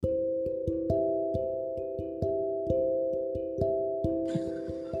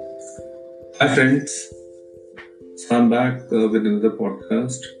Hi, friends. So I'm back with another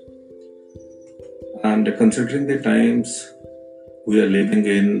podcast. And considering the times we are living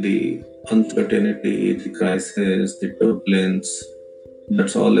in, the uncertainty, the crisis, the turbulence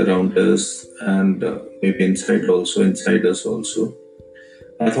that's all around us, and maybe inside us also,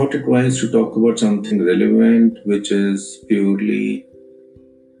 I thought it wise to talk about something relevant, which is purely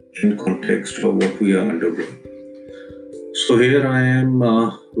in context of what we are undergoing. So here I am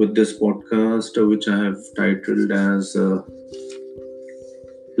with this podcast, which I have titled as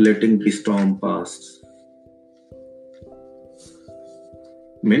Letting the Storm Pass.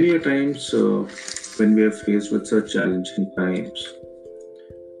 Many a times, when we are faced with such challenging times,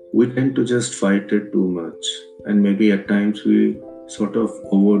 we tend to just fight it too much. And maybe at times we sort of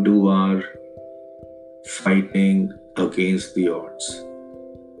overdo our fighting against the odds.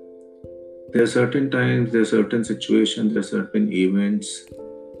 There are certain times, there are certain situations, there are certain events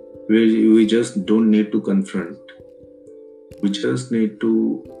where we just don't need to confront. We just need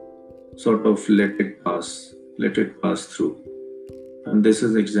to sort of let it pass through. And this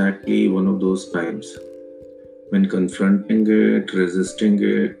is exactly one of those times when confronting it, resisting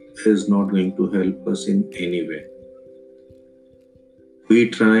it is not going to help us in any way. We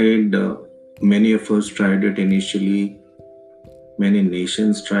tried, many of us tried it initially, many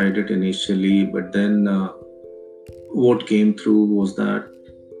nations tried it initially, but then what came through was that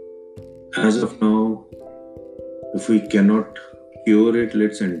as of now, if we cannot cure it,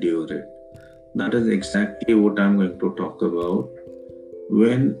 let's endure it. That is exactly what I'm going to talk about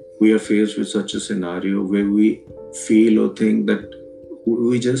when we are faced with such a scenario where we feel or think that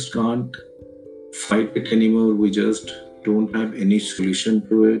we just can't fight it anymore, we just don't have any solution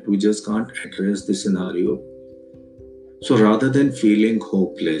to it, we just can't address the scenario. So rather than feeling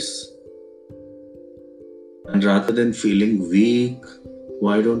hopeless and rather than feeling weak,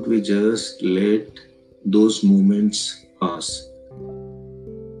 why don't we just let those moments pass?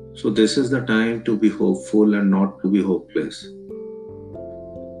 So, this is the time to be hopeful and not to be hopeless.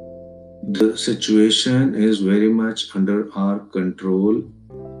 The situation is very much under our control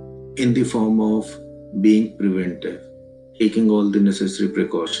in the form of being preventive, taking all the necessary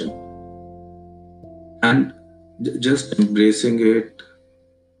precaution, and just embracing it,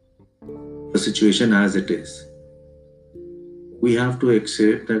 the situation as it is. We have to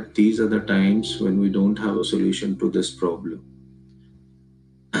accept that these are the times when we don't have a solution to this problem.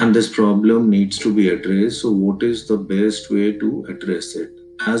 And this problem needs to be addressed. So, what is the best way to address it?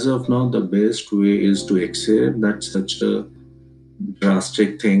 As of now, the best way is to accept that such a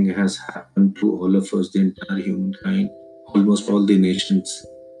drastic thing has happened to all of us, the entire humankind, almost all the nations.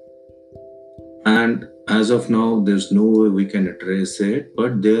 And as of now, there's no way we can address it,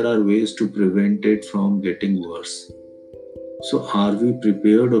 but there are ways to prevent it from getting worse. So, are we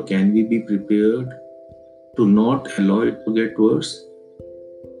prepared or can we be prepared to not allow it to get worse?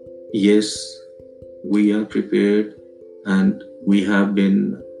 Yes, we are prepared and we have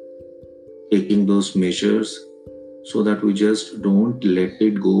been taking those measures so that we just don't let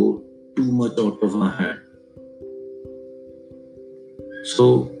it go too much out of our hand.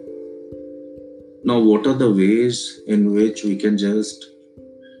 So, now what are the ways in which we can just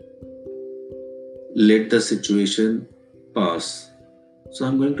let the situation pass? So,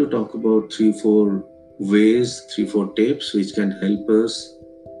 I'm going to talk about three, four ways, three, four tips which can help us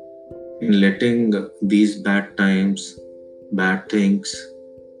in letting these bad times, bad things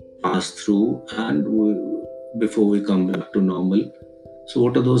pass through and before we come back to normal. So,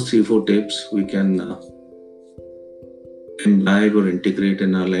 what are those three, four tips we can imbibe or integrate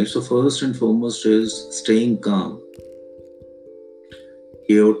in our life? So, first and foremost is staying calm.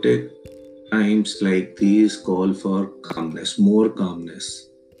 Chaotic times like these call for calmness, more calmness.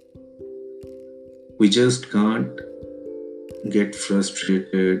 We just can't get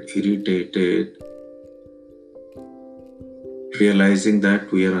frustrated, irritated, realizing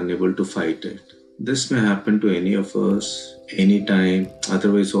that we are unable to fight it. This may happen to any of us anytime,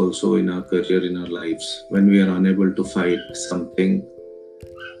 otherwise, also in our career, in our lives, when we are unable to fight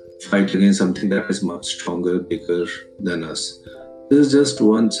against something that is much stronger, bigger than us. This is just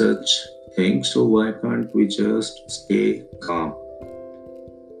one such thing. So, why can't we just stay calm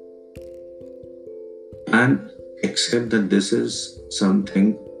and accept that this is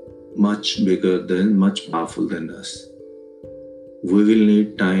something much bigger than, much powerful than us? We will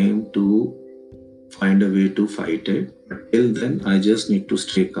need time to find a way to fight it. But till then, I just need to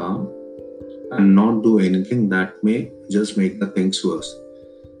stay calm and not do anything that may just make the things worse.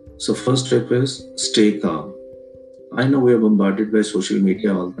 So, first step is stay calm. I know we are bombarded by social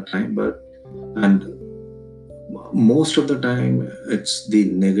media all the time, but and most of the time it's the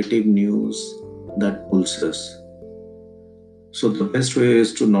negative news that pulls us. So the best way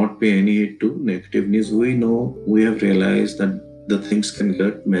is to not pay any heed to negative news. We know, we have realized that the things can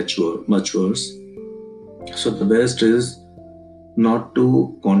get much worse. So the best is not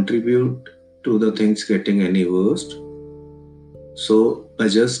to contribute to the things getting any worse. So by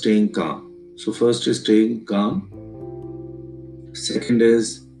just staying calm. So first is staying calm. Second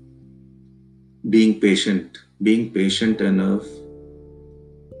is being patient enough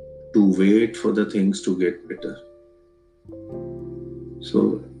to wait for the things to get better.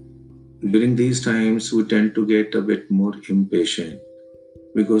 So during these times, we tend to get a bit more impatient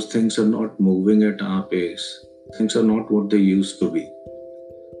because things are not moving at our pace. Things are not what they used to be.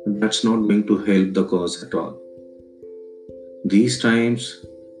 That's not going to help the cause at all. These times,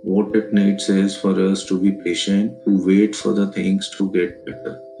 what it needs is for us to be patient, to wait for the things to get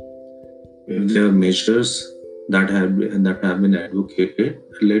better. If there are measures that have been advocated,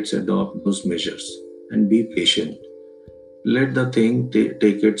 let's adopt those measures and be patient. Let the thing take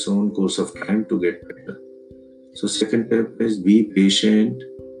its own course of time to get better. So second step is be patient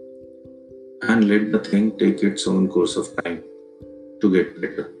and let the thing take its own course of time to get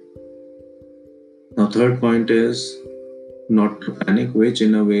better. Now third point is not to panic, which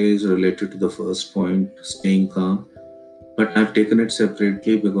in a way is related to the first point, staying calm. But I've taken it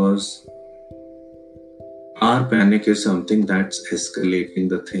separately because our panic is something that's escalating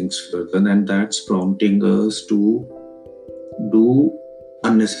the things further and that's prompting us to do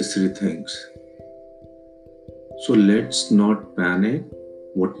unnecessary things. So let's not panic.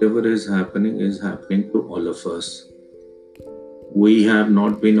 Whatever is happening to all of us. We have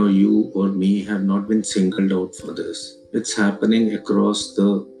not been, or you or me have not been singled out for this. It's happening across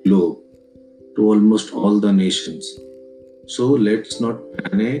the globe to almost all the nations. So let's not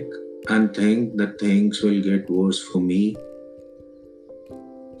panic and think that things will get worse for me.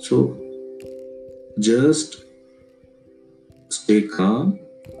 So just stay calm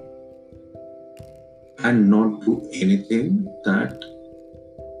and not do anything that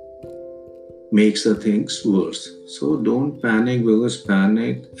makes the things worse. So don't panic because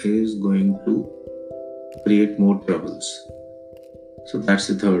panic is going to create more troubles. So that's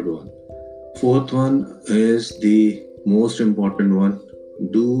the third one. Fourth one is the most important one.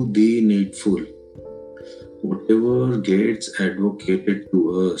 Do the needful. Whatever gets advocated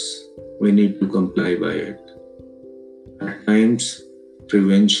to us, we need to comply by it. At times,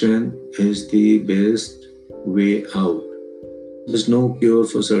 prevention is the best way out. There's no cure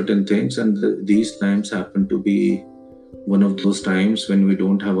for certain things, and these times happen to be one of those times when we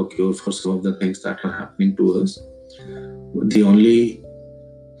don't have a cure for some of the things that are happening to us. The only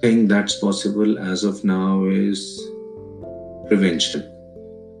thing that's possible as of now is prevention.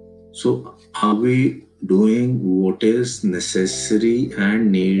 So, are we doing what is necessary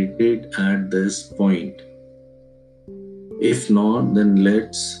and needed at this point? If not, then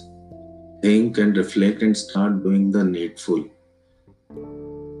let's think and reflect and start doing the needful.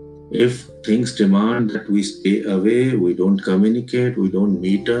 If things demand that we stay away, we don't communicate, we don't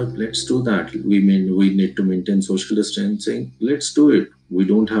meet up, let's do that. We need to maintain social distancing. Let's do it. We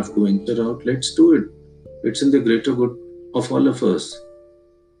don't have to enter out. Let's do it. It's in the greater good of all of us.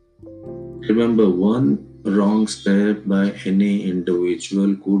 Remember, one wrong step by any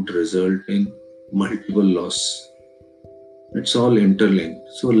individual could result in multiple loss. It's all interlinked.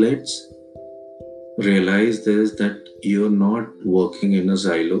 So let's realize this that you're not working in a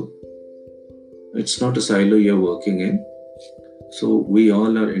silo. It's not a silo you're working in. So we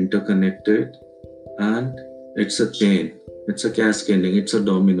all are interconnected and it's a chain, it's a cascading, it's a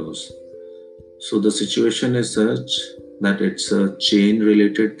dominoes. So the situation is such that it's a chain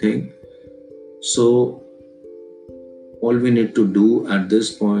related thing. So all we need to do at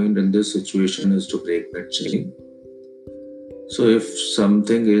this point in this situation is to break that chain. So if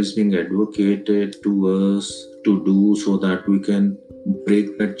something is being advocated to us to do so that we can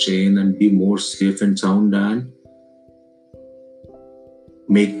break that chain and be more safe and sound and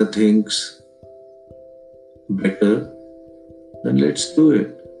make the things better, then let's do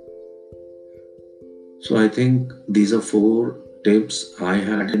it. So I think these are four tips I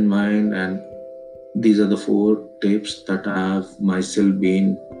had in mind, and these are the four tips that I have myself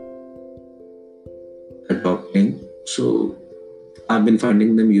been adopting. So I've been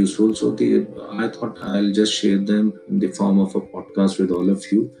finding them useful. So I thought I'll just share them in the form of a podcast with all of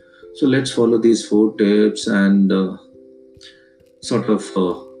you. So let's follow these four tips and sort of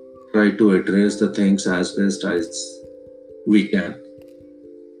try to address the things as best as we can.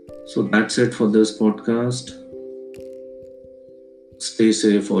 So that's it for this podcast. Stay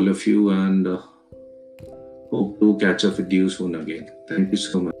safe, all of you, and hope to catch up with you soon again. Thank you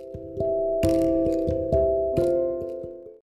so much.